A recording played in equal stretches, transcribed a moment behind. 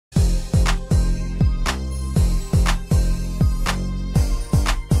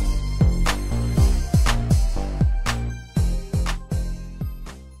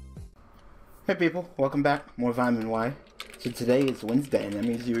Hey people, welcome back. More Vitamin Y. So today is Wednesday, and that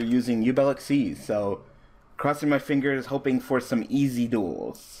means you're using Yubel XYZ. So, crossing my fingers, hoping for some easy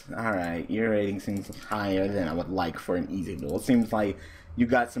duels. Alright, your rating seems higher than I would like for an easy duel. It seems like you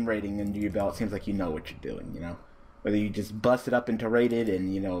got some rating under your belt. It seems like you know what you're doing, you know? Whether you just bust it up into rated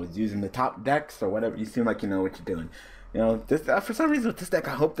and, you know, using the top decks or whatever, you seem like you know what you're doing. You know, this, for some reason with this deck,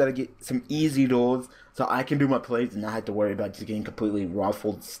 I hope that I get some easy duels so I can do my plays and not have to worry about just getting completely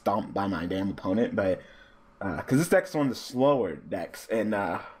ruffled, stomped by my damn opponent. But, because this deck's one of the slower decks in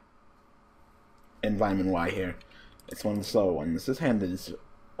Vitamin Y here. It's one of the slower ones. This hand is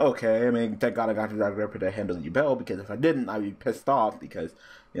okay. I mean, thank God I got the Dark Ripper to handle Yubel, because if I didn't, I'd be pissed off because,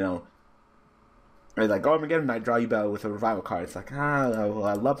 you know, I'd like, oh, Armageddon, I draw Yubel with a revival card. It's like, well,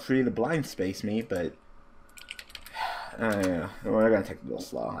 I'd love for you to blind space me, but yeah, we're gonna take it a little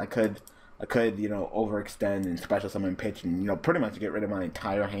slow. I could, you know, overextend and special summon pitch and, you know, pretty much get rid of my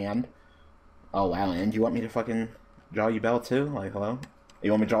entire hand. Oh wow, and you want me to fucking draw Yubel too? Like, hello?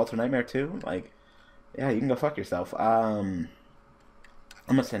 You want me to draw to Nightmare too? Like, yeah, you can go fuck yourself. I'm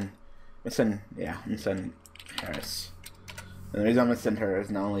gonna send Harris. And the reason I'm gonna send her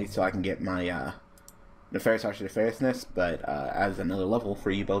is not only so I can get my Nefarious Archer Nefariousness, but as another level for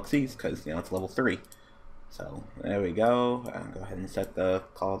Yubel XYZ, because, you know, it's level 3. So, there we go. I'll go ahead and set the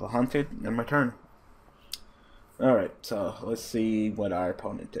Call of the Hunted, and my turn. Alright, so let's see what our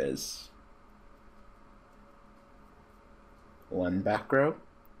opponent is. One back row.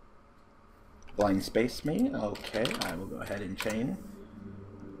 Blind space me. Okay, I will go ahead and chain.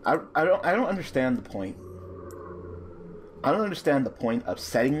 I don't understand the point. I don't understand the point of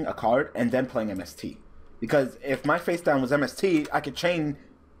setting a card and then playing MST. Because if my face down was MST, I could chain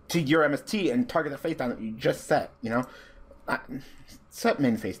to your MST and target the face down that you just set, you know? Set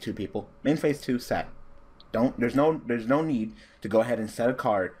main phase 2, people. Main phase 2 set. There's no need to go ahead and set a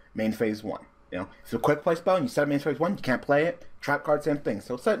card main phase 1. You know, if it's a quick play spell and you set main phase 1, you can't play it. Trap card, same thing.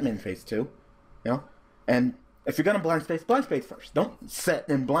 So set main phase 2. You know? And if you're gonna blind space first. Don't set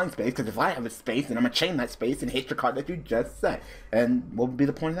in blind space, because if I have a space, then I'm gonna chain that space and hit your card that you just set. And what would be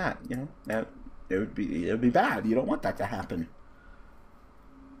the point of that? You know? That it would be bad. You don't want that to happen.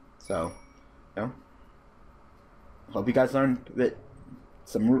 So, you know, hope you guys learned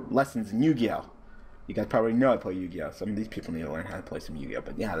some lessons in Yu-Gi-Oh! You guys probably know I play Yu-Gi-Oh! Some of these people need to learn how to play some Yu-Gi-Oh!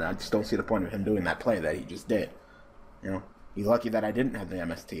 But yeah, I just don't see the point of him doing that play that he just did. You know, he's lucky that I didn't have the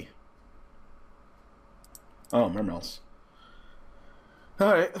MST. Oh, Mermels.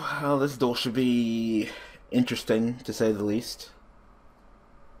 Alright, well, this duel should be interesting, to say the least.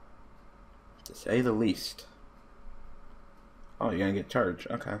 To say the least. Oh, you're gonna get charged.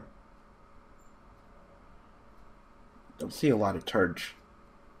 Okay. Don't see a lot of Turge.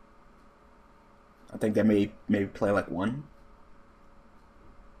 I think they may maybe play like one.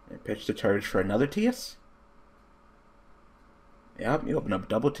 And pitch the Turge for another TS? Yep, you open up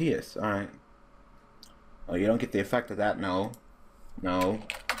double TS. Alright. Oh, you don't get the effect of that? No. No.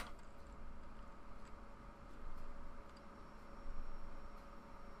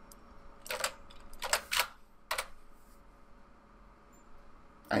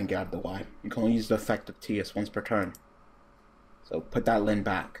 I can get out of the Y. You can only use the effect of TS once per turn. So put that Lin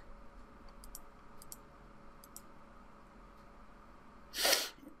back.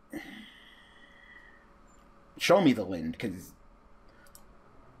 Show me the Lin, because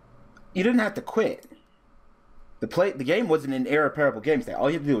you didn't have to quit. The game wasn't an irreparable game state. All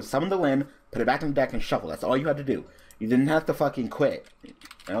you had to do was summon the Lin, put it back in the deck, and shuffle. That's all you had to do. You didn't have to fucking quit. You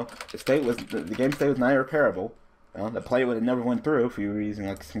know, the game state was not irreparable. You know, the play would have never went through if you were using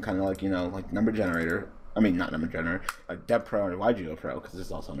like some kind of like, you know, like number generator. I mean, not number generator, like Dev Pro or YGO Pro, because this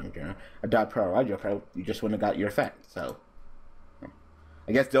is also a number generator. A Dev Pro or YGO Pro, you just wouldn't have got your effect. So, you know,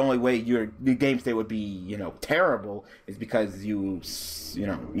 I guess the only way the game state would be, you know, terrible is because you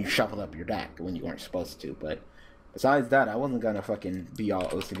shuffled up your deck when you weren't supposed to. But besides that, I wasn't gonna fucking be all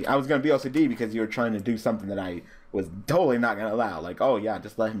OCD. I was gonna be OCD because you were trying to do something that I was totally not gonna allow. Like, oh yeah,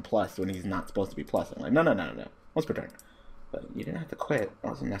 just let him plus when he's not supposed to be plus. I'm like, no. Once per turn. But you didn't have to quit.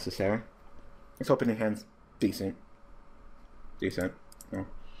 That wasn't necessary. This opening hand's decent. Decent. You know.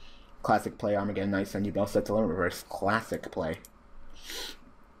 Classic play, Armageddon Knight, send you both set to limit reverse. Classic play.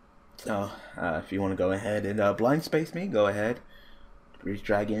 So, if you want to go ahead and blind space me, go ahead. Breeze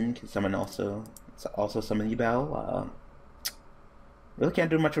Dragon can summon also summon Yubel. Really can't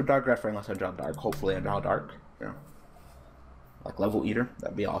do much with Dark Referee unless I draw Dark. Hopefully I draw Dark. You know. Like Level Eater.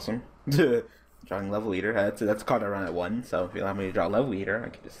 That'd be awesome. Drawing Level Eater. That's a card I run at 1, so if you allow me to draw Level Eater, I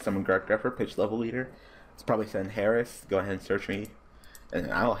can just summon Dark Referee, pitch Level Eater. Let's probably send Harris. Go ahead and search me.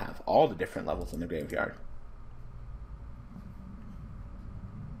 And I'll have all the different levels in the graveyard.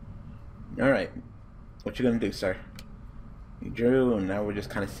 Alright. What you gonna do, sir? You drew, and now we're just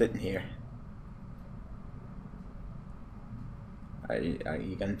kind of sitting here. Are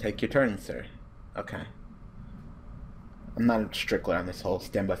you gonna take your turn, sir? Okay. I'm not a stickler on this whole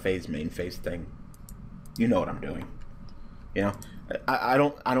standby phase, main phase thing. You know what I'm doing. You know, I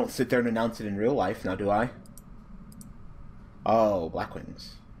don't sit there and announce it in real life, now do I? Oh,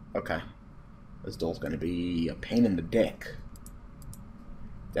 Blackwings. Okay. This duel's gonna be a pain in the dick.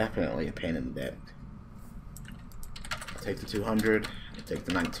 Definitely a pain in the dick. I'll take the 200. I'll take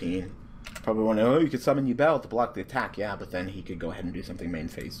the 19. Probably want to. Oh, you could summon Yubel to block the attack. Yeah, but then he could go ahead and do something main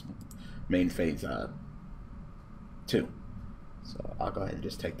phase 2. So I'll go ahead and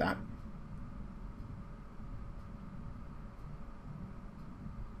just take that.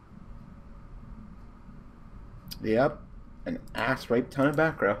 Yep, an ass rape ton of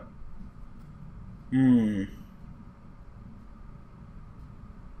back row.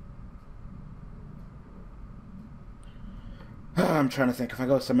 I'm trying to think. If I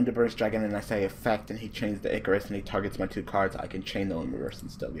go summon the Burst Dragon and I say effect and he chains the Icarus and he targets my 2 cards, I can chain them in reverse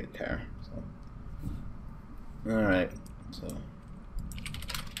and still get Terror. So. Alright, so.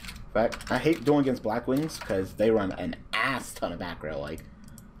 In fact, I hate doing against Blackwings because they run an ass ton of back row. Like,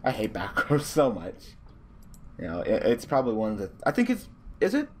 I hate back row so much. You know, it's probably one of the. I think it's.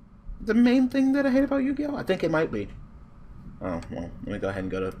 Is it the main thing that I hate about Yu-Gi-Oh? I think it might be. Oh, well, let me go ahead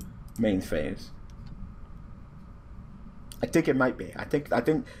and go to main phase. I think it might be. I think.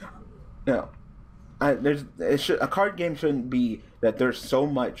 You know, a card game shouldn't be that there's so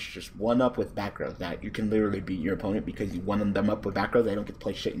much just one up with back row that you can literally beat your opponent because you one them up with back row. They don't get to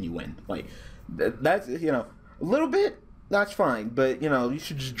play shit and you win. Like that's, you know, a little bit. That's fine, but you know, you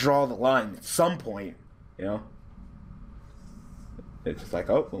should just draw the line at some point. You know, it's just like,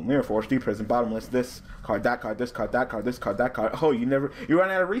 oh, well, Mirror Force, Deep Prison, Bottomless, this card, that card, this card, that card, this card, that card. Oh, you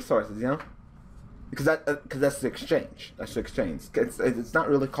run out of resources. You know. Because that's the exchange. That's the exchange. It's not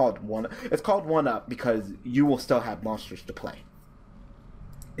really called one. It's called one up because you will still have monsters to play.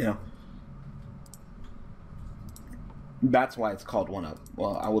 You know. That's why it's called one up.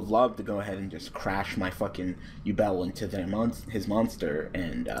 Well, I would love to go ahead and just crash my fucking Yubel into his monster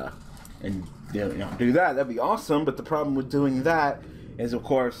and you know, do that. That'd be awesome. But the problem with doing that is, of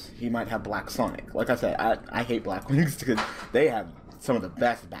course, he might have Black Sonic. Like I said, I hate Blackwings because they have some of the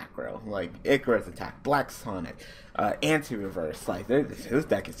best back row, like Icarus attack, Black Sonic, anti-reverse. Like his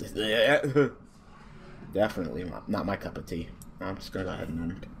deck is just definitely not my cup of tea. I'm just gonna go ahead and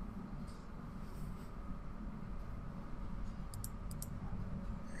end.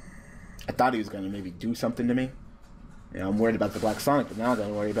 I thought he was gonna maybe do something to me. You know, I'm worried about the Black Sonic, but now I'm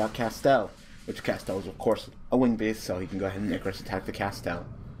gonna worry about Castel, which Castel is of course a wing base, so he can go ahead and Icarus attack the Castel.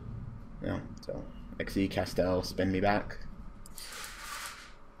 You know, so XE Castel, spin me back.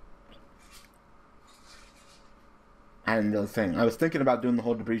 And the thing, I was thinking about doing the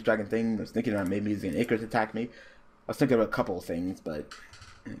whole Debris Dragon thing. I was thinking about maybe using an Icarus attack me. I was thinking of a couple of things, but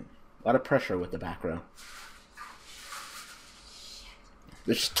a lot of pressure with the back row.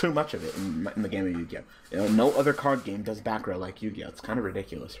 There's just too much of it in the game of Yu-Gi-Oh! You know, no other card game does back row like Yu-Gi-Oh! It's kind of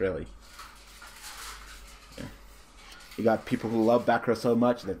ridiculous, really. Yeah. You got people who love back row so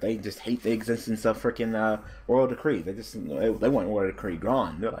much that they just hate the existence of freaking Royal Decree. They want Royal Decree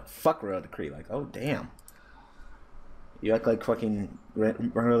gone. They're like, fuck Royal Decree. Like, oh damn. You act like fucking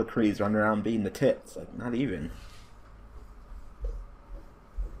Royal Decrees running around beating the tits. Like, not even.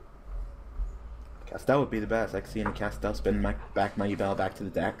 Castel would be the best. Like seeing a Castel spin back my Yubel back to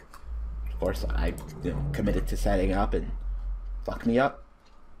the deck. Of course, I committed to setting up and fuck me up.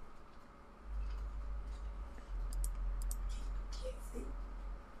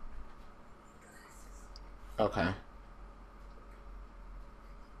 Okay.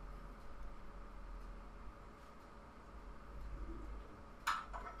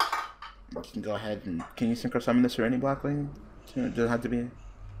 You can go ahead and... Can you synchro summon this or any Blackwing? Does it have to be...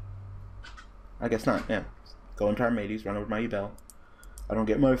 I guess not, yeah. Go into Armades, run over my Yubel. I don't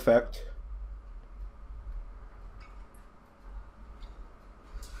get my effect.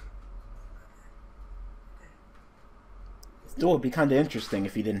 Still would be kind of interesting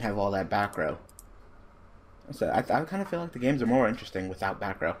if he didn't have all that back row. So I kind of feel like the games are more interesting without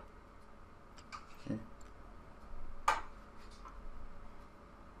back row.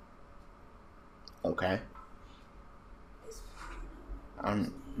 Okay.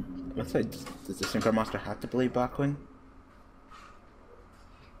 Let's say, does the Synchro Monster have to believe Blackwing?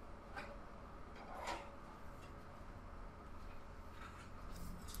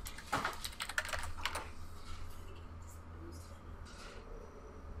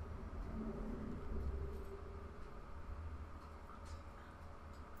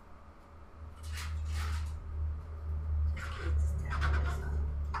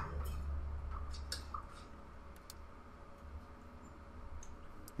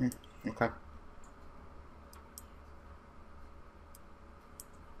 Okay.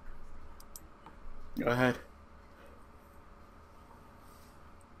 Go ahead.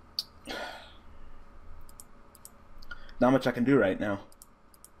 Not much I can do right now.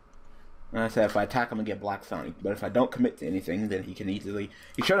 And I said if I attack him and get Black Sonic, but if I don't commit to anything, then he can easily...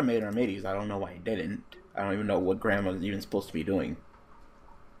 He should have made Armades. I don't know why he didn't. I don't even know what Grandma was even supposed to be doing.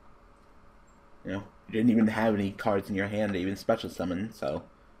 You know, you didn't even have any cards in your hand to even special summon, so...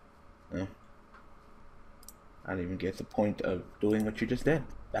 You know, I don't even get the point of doing what you just did.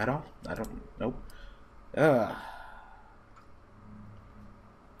 At all. I don't... Nope. Ugh.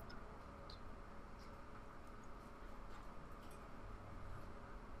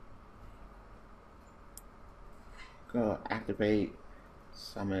 Go activate,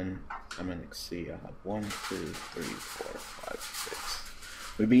 summon, exceed. I have 1, 2, 3, 4, 5,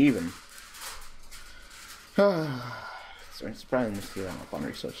 6. We'd be even. It's surprising to see I'm up on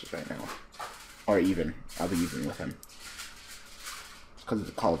resources right now. Or even. I'll be even with him. It's because it's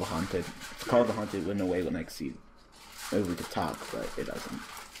a Call of the Haunted. If Call of the Haunted went away when I exceed. Maybe we could talk, but it doesn't.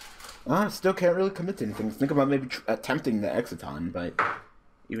 I still can't really commit to anything. Think about maybe attempting the Exciton, but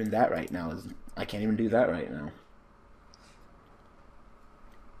even that right now is... I can't even do that right now.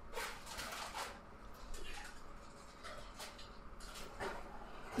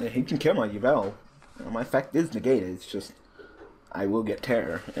 Yeah, he can kill my Yubel. You know, my effect is negated. It's just I will get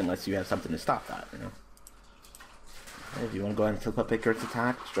terror unless you have something to stop that. You know. If you want to go ahead and flip up Icarus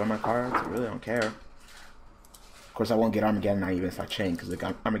attack, destroy my cards, I really don't care. Of course, I won't get Armageddon even if I chain because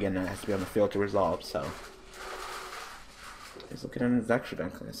Armageddon has to be on the field to resolve. So he's looking at his extra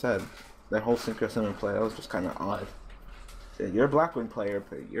deck. Like I said, that whole Synchro Summon play that was just kind of odd. So you're a Blackwing player,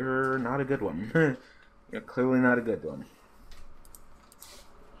 but you're not a good one. You're clearly not a good one.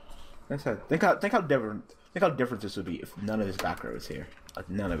 Like I said, think how different this would be if none of this back row is here. Like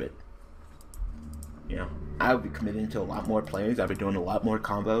none of it. You know, I would be committing to a lot more plays. I'd be doing a lot more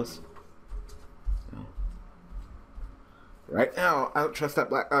combos. You know. Right now, I don't trust that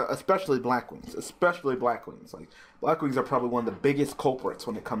especially Blackwings. Especially Blackwings. Like Blackwings are probably one of the biggest culprits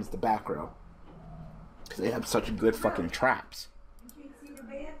when it comes to back row. Because they have such good fucking traps. You can't see the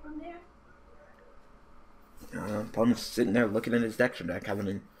bed from there? I'm just sitting there looking at his extra deck,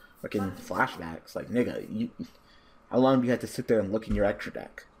 having fucking flashbacks. Like, nigga, how long do you have to sit there and look in your extra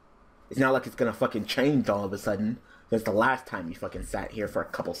deck? It's not like it's gonna fucking change all of a sudden. That's the last time you fucking sat here for a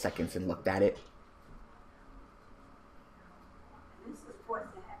couple seconds and looked at it. This is supposed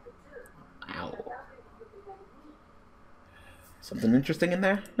to happen too. Ow. Something interesting in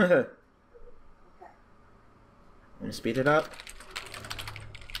there? Want to speed it up?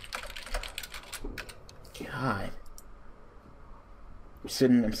 God. I'm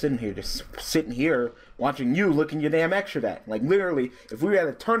sitting here, just sitting here, watching you look in your damn extra deck. Like, literally, if we were at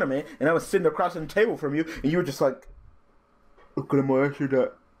a tournament, and I was sitting across the table from you, and you were just like, look at my extra deck.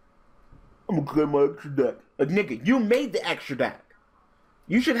 I'm gonna look at my extra deck. Like, nigga, you made the extra deck.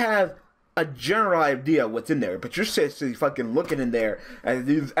 You should have a general idea what's in there, but you're seriously fucking looking in there as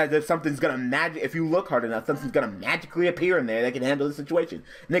if something's gonna if you look hard enough, something's gonna magically appear in there that can handle the situation.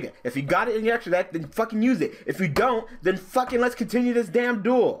 Nigga, if you got it in your extra deck, then fucking use it. If you don't, then fucking let's continue this damn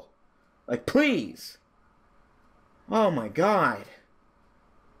duel. Like, please. Oh my god.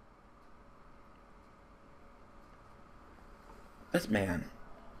 This man.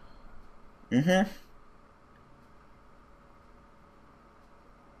 Mm-hmm.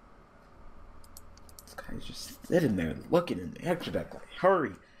 He's just sitting there looking in the extra deck like,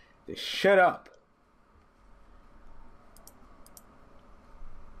 hurry, just shut up.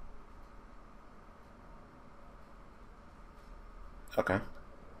 Okay.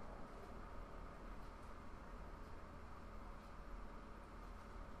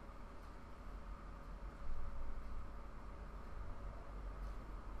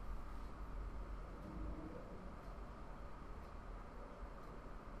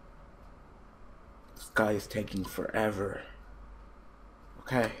 This guy is taking forever.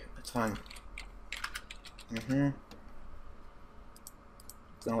 Okay, that's fine. It's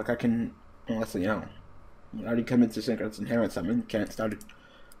not like I can, unless, you know, you already come into Synchronous Inherent Summon, can't start a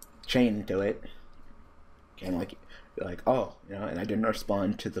chain to it. Can't, like, be like, oh, you know, and I didn't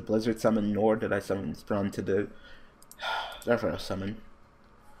respond to the Blizzard Summon, nor did I respond to the Zephyr Summon.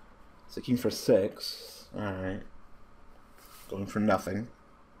 Looking for 6. Alright. Going for nothing.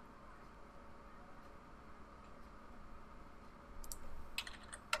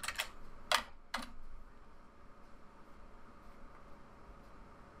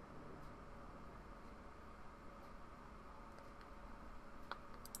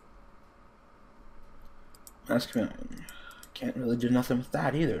 Can't really do nothing with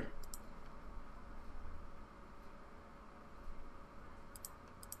that either.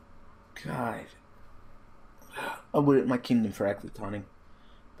 God. I wouldn't my kingdom for exitating.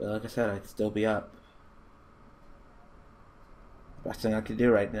 But like I said, I'd still be up. Best thing I could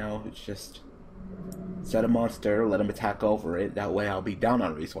do right now is just set a monster, let him attack over it. That way I'll be down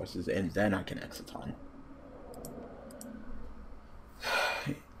on resources, and then I can exiton.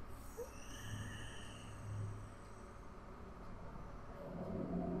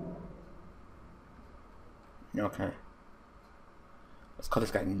 Okay. Let's call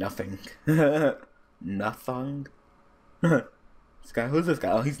this guy Nothing. Nothing? This guy, who's this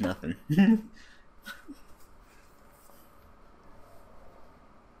guy? Oh, he's nothing.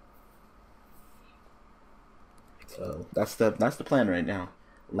 So that's the plan right now.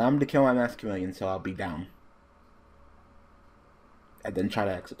 Allow him to kill my Masculine so I'll be down. And then try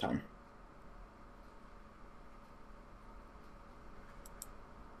to exiton.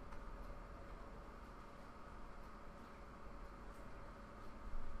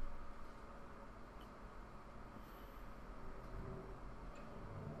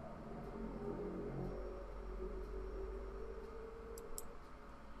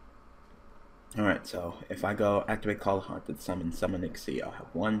 Alright, so if I go activate Call Haunted, summon Ixie, I'll have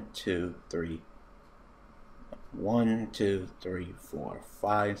 1, 2, 3. 1, 2, 3, 4,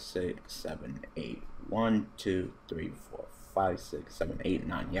 5, 6, 7, 8. 1, 2, 3, 4, 5, 6, 7, 8,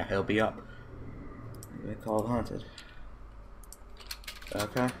 9. Yeah, he'll be up. Activate Call Haunted.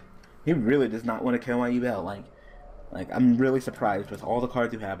 Okay. He really does not want to kill my Yubel. Like I'm really surprised with all the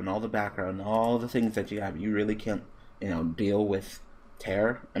cards you have and all the background and all the things that you have. You really can't, deal with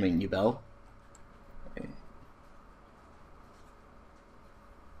Terror. I mean, Yubel.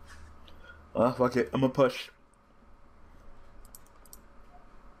 Oh, fuck it. I'm gonna push.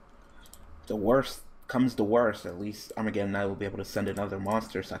 The worst comes to worst. At least Armageddon and I will be able to send another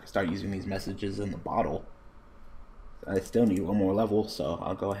monster so I can start using these messages in the bottle. I still need one more level, so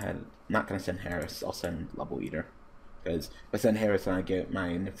I'll go ahead. I'm not gonna send Harris. I'll send Level Eater. Because if I send Harris and I get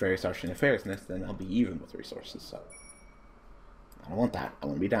my Nefarious Arch Nefariousness, then I'll be even with resources, so I don't want that. I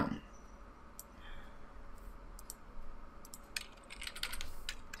want to be down.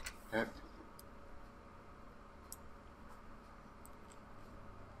 Okay.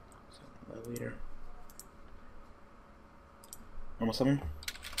 Leader. Almost something?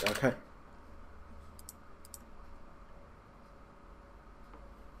 Okay.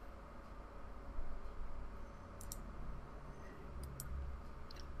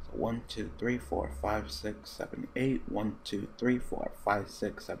 So 1, 2, 3, 4, 5, 6, 7, 8. 1, 2, 3, 4, 5,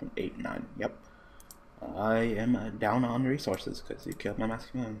 6, 7, 8, 9. Yep. I am down on resources because you killed my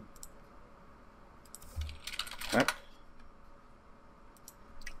Masculine. Alright.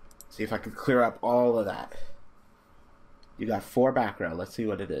 See if I can clear up all of that. You got 4 back row. Let's see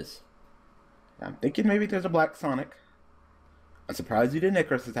what it is. I'm thinking maybe there's a Black Sonic. I'm surprised you didn't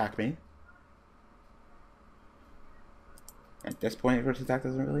Icarus attack me. At this point, Icarus attack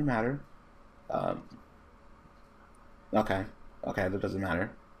doesn't really matter. Okay. Okay, that doesn't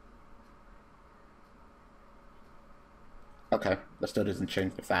matter. Okay, that still doesn't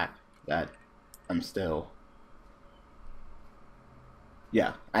change the fact that I'm still...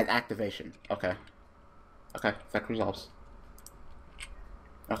 Yeah, at activation. Okay. Okay, effect resolves.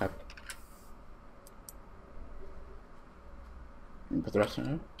 Okay. Put the rest in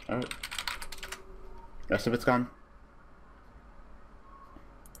there. Alright. Rest of it's gone.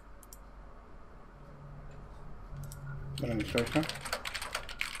 Let me show you.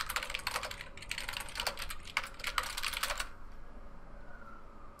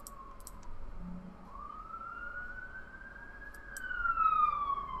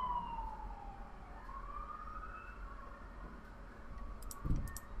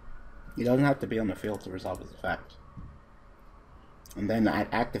 He doesn't have to be on the field to resolve his effect. And then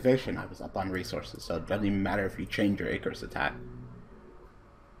at activation, I was up on resources, so it doesn't even matter if you change your Icarus attack.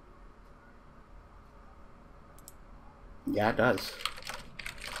 Yeah, it does.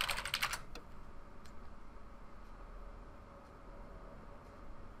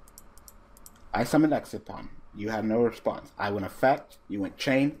 I summoned Exiton. You had no response. I went effect, you went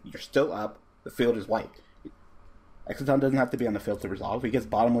chain, you're still up, the field is white. Exiton doesn't have to be on the field to resolve. He gets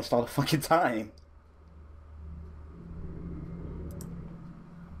bottomless all the fucking time.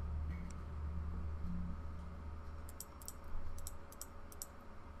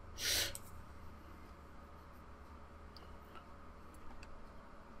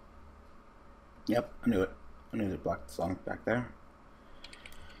 Yep, I knew it. I knew to block the song back there.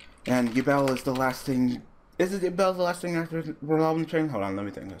 And Yubel is the last thing. Is it Yubel the last thing after resolving chain? Hold on, let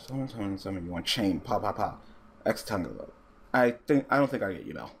me think. Summon, you want chain. Pop, pop, pop. Exiton. I don't think I get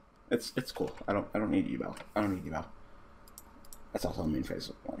Yubel. It's cool. I don't need Yubel. I don't need Yubel. That's also a main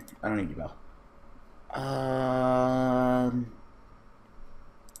phase one. I don't need Yubel.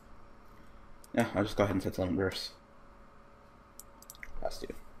 Yeah, I'll just go ahead and set some verse. That's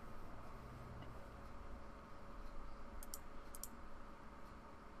dude.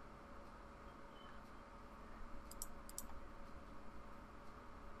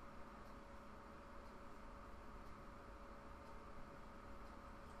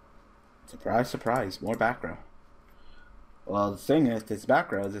 Surprise, surprise, more back row. Well, the thing is, this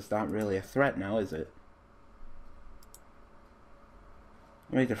back row is not really a threat now, is it?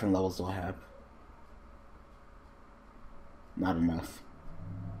 How many different levels do I have? Not enough.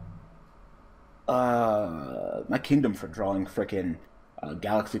 My kingdom for drawing frickin'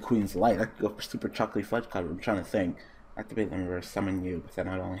 Galaxy Queen's Light. I could go for Super Chocolate Fudge cover. I'm trying to think. Activate the reverse, summon you, but then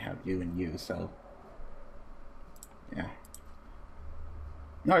I'd only have you and you, so. Yeah.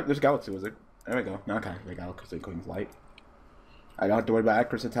 No, there's Galaxy Wizard. There we go. Now I can activate Galaxy Queen's Light. I don't have to worry about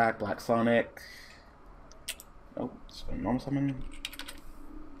Acro's attack, Black Sonic. Nope, so normal summon.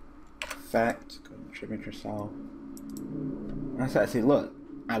 Effect, go and tribute yourself. I see, look,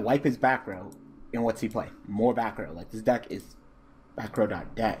 I wipe his back row, and what's he play? More back row. Like, this deck is back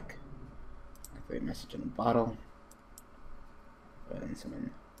row.deck. Activate message in a bottle. Go ahead and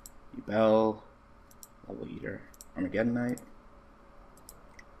summon Yubel, Level Eater, Armageddon Knight.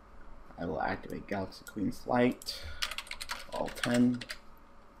 I will activate Galaxy Queen's Light. All 10.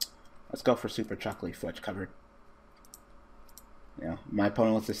 Let's go for Super Chocolate Fudge covered. Yeah, my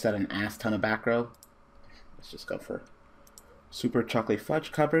opponent wants to set an ass ton of back row. Let's just go for Super Chocolate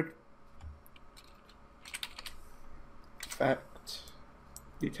Fudge covered. Effect.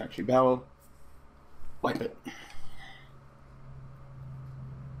 Detach Yubel. Wipe it.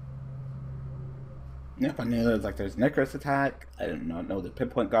 Yep, I knew there's Necros attack. I did not know the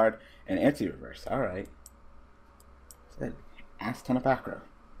pinpoint guard and anti-reverse. Alright. Said ass ton of back row.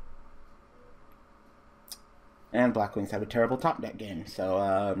 And Black Wings have a terrible top deck game, so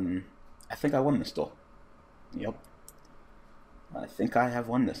I think I won this duel. Yep. I think I have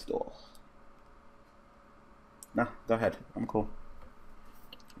won this duel. No, go ahead. I'm cool.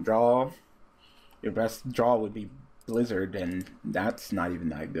 Draw. Your best draw would be Blizzard, and that's not even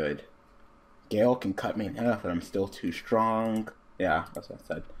that good. Gale can cut me in half, but I'm still too strong. Yeah, that's what I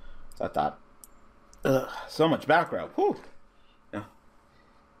said. So I thought, ugh, so much back row. Whew. Yeah.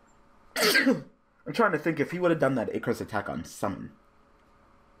 I'm trying to think if he would have done that Icarus attack on summon.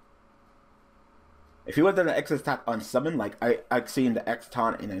 If he would have done an Icarus attack on summon, like I'd seen the X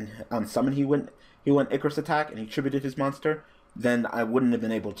taunt, and then on summon he went Icarus attack and he tributed his monster, then I wouldn't have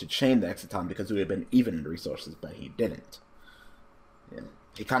been able to chain the Exciton because we would have been even in resources, but he didn't. Yeah.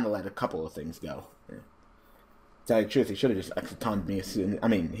 He kind of let a couple of things go. Yeah. To tell you the truth, he should have just Excitoned me as soon. I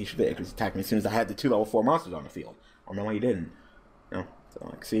mean, he should have Icarus attacked me as soon as I had the 2 level 4 monsters on the field. I don't know why he didn't. No. So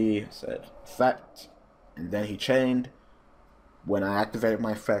like, see, said effect, and then he chained. When I activated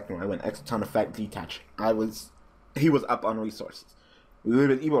my effect, when I went Exciton effect detach, he was up on resources. We would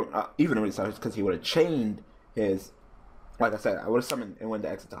have been even in resources because he would have chained his. Like I said, I would have summoned and went to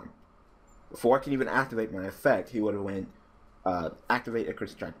Exciton. Before I can even activate my effect, he would have went activate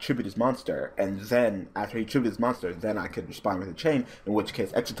Icarus attack, tribute his monster, and then after he tributed his monster, then I could respond with a chain. In which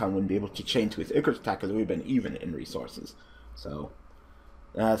case, Exciton wouldn't be able to chain to his Icarus attack because we would have been even in resources. So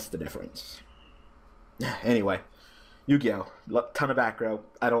that's the difference. Anyway, Yu-Gi-Oh! Ton of back row.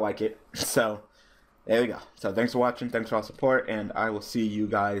 I don't like it. So there we go. So thanks for watching. Thanks for all support, and I will see you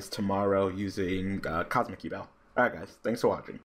guys tomorrow using Cosmic Yubel. Alright guys, thanks for watching.